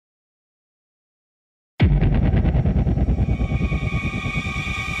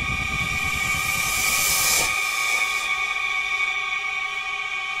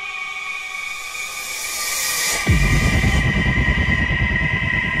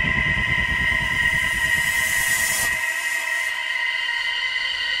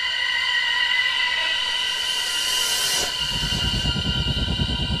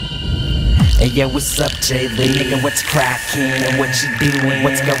yo, what's up, Jay Lee? Nigga, what's crackin'? And what you doing?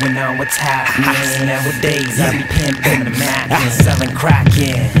 What's going on? What's happening? Nowadays, I be pimpin' the Mac and selling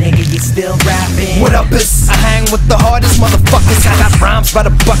crackin'. Nigga, you still rapping? What up, is? I hang with the hardest motherfuckers. I got rhymes by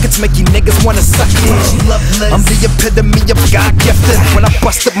the buckets, make you niggas wanna suck it. I'm the epitome of God gifted. When I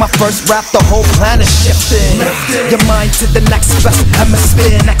busted my first rap, the whole planet shifted. Your mind to the next best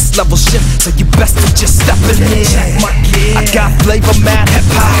hemisphere, next level shit. So you best to just step in here. I got flavor, mad hip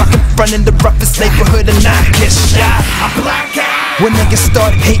hop. I can front in the roughest neighborhood and not get shot. I black out when niggas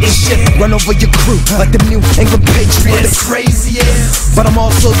start hating shit. Run over your crew like the New England Patriots. The craziest, but I'm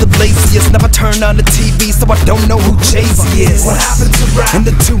also the laziest. Never turn on the TV, so I don't know who Jay-Z is. What happened to rap in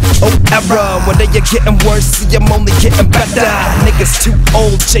the 2-0 era? One day you're getting worse, see I'm only getting better. Niggas too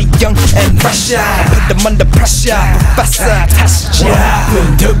old, Jay young and fresher. Put them under pressure, professor, test ya. What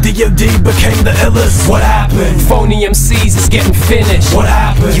happened? Dope D.O.D. became the illest. What happened? Phony MCs is getting finished. What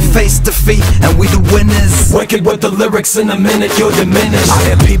happened? You face defeat and we the winners. Wicked with the lyrics, in a minute you're diminished.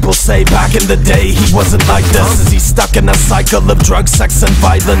 I hear people say back in the day he wasn't like this. He's stuck in a cycle of drugs, sex and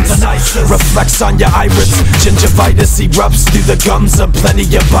violence. Reflects on your iris, gingivitis erupts through the gums of plenty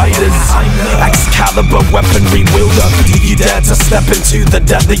of biters. Excalibur weaponry wielder, do you dare to step into the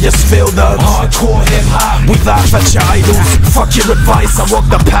deadliest field of hardcore hip-hop? We laugh at your idols, fuck your advice, I walk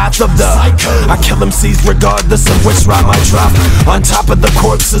the path of the psycho. I kill MCs regardless of which rhyme I drop. On top of the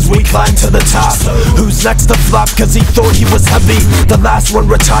corpses we climb to the top. Who's next to flop cause he thought he was heavy? The last one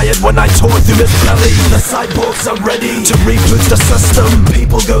retired when I tore through his belly. The cyborgs are ready to reboot the system.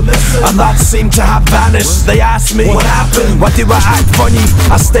 People go listen, a lot seem to have vanished. They ask me, what happened? Why do I act funny?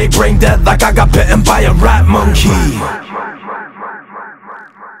 I stay brain dead like I got bitten by a rat monkey.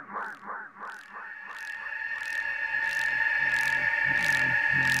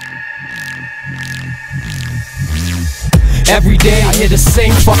 Every day I hear the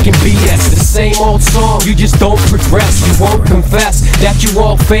same fucking BS, the same old song. You just don't progress, you won't confess that you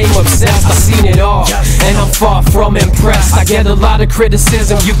all fame obsessed. I've seen it all, and I'm far from impressed. I get a lot of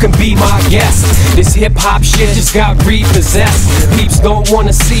criticism, you can be my guest. This hip-hop shit just got repossessed. Peeps don't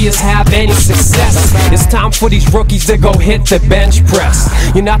wanna see us have any success. It's time for these rookies to go hit the bench press.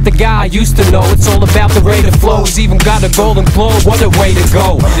 You're not the guy I used to know, it's all about the rate of flow. He's even got a golden globe, what a way to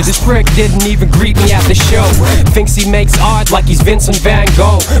go. This prick didn't even greet me at the show. Thinks he makes art like he's Vincent Van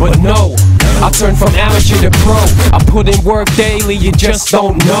Gogh, but no, I turn from amateur to pro. I put in work daily, you just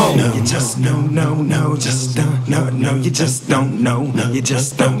don't know. No, you just no, just don't know, no, you just don't know, you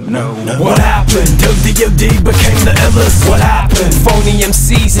just don't know. What happened? Dope D.O.D. became the illest. What happened? Phony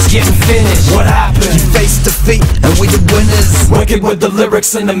MCs is getting finished. What happened? You face defeat and we the winners. Wicked with the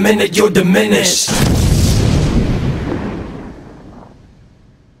lyrics, in a minute you're diminished.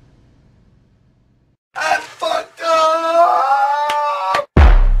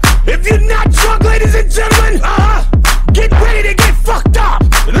 If you're not drunk, ladies and gentlemen, get ready to get fucked up.